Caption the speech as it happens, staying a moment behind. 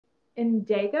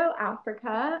Indego,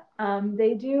 Africa.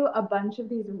 They do a bunch of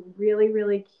these really,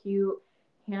 really cute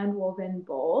hand woven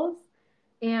bowls.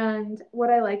 And what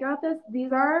I like about this,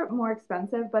 these are more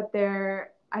expensive, but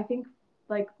they're, I think,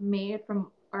 like made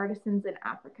from artisans in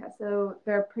Africa. So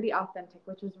they're pretty authentic,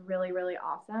 which is really, really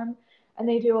awesome. And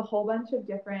they do a whole bunch of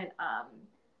different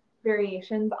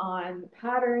variations on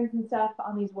patterns and stuff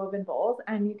on these woven bowls.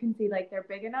 And you can see like they're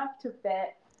big enough to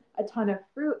fit a ton of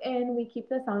fruit in. We keep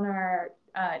this on our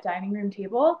dining room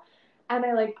table. And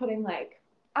I like putting like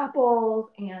apples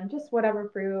and just whatever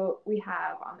fruit we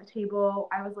have on the table.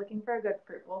 I was looking for a good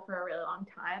fruit bowl for a really long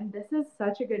time. This is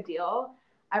such a good deal.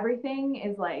 Everything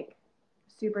is like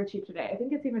super cheap today. I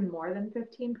think it's even more than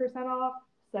 15% off.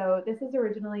 So this is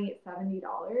originally $70,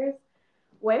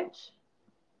 which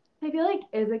I feel like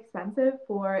is expensive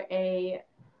for a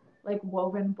like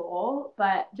woven bowl,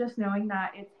 but just knowing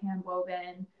that it's hand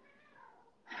woven,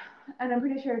 and I'm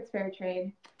pretty sure it's fair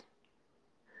trade.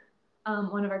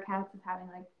 One of our cats is having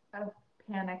like a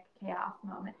panic chaos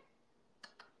moment.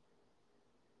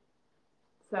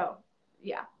 So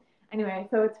yeah. Anyway,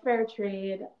 so it's fair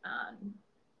trade,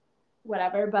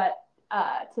 whatever. But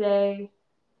today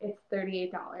it's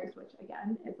 $38, which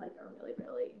again is like a really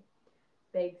really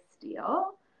big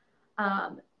steal.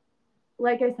 Um,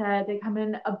 like I said, they come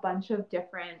in a bunch of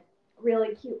different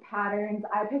really cute patterns.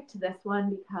 I picked this one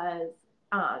because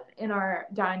in our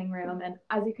dining room, and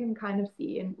as you can kind of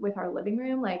see with our living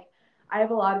room, like I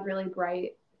have a lot of really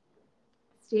bright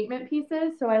statement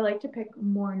pieces. So I like to pick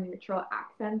more neutral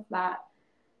accents that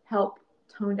help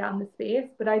tone down the space.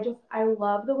 But I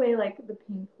love the way like the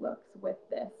pink looks with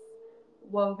this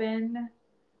woven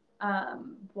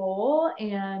bowl.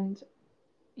 And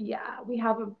yeah, we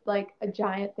have a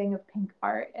giant thing of pink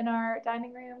art in our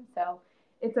dining room, so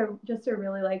it's a just a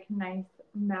really like nice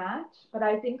match. But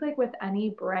I think like with any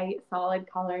bright solid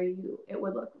color, you it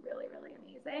would look really really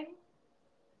amazing.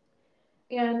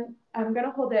 And I'm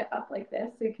gonna hold it up like this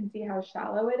so you can see how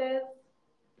shallow it is.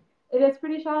 It is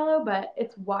pretty shallow, but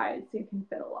it's wide, so you can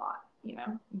fit a lot. You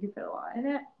can fit a lot in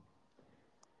it.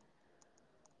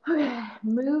 Okay,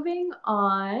 moving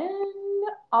on.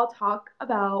 I'll talk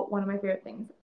about one of my favorite things.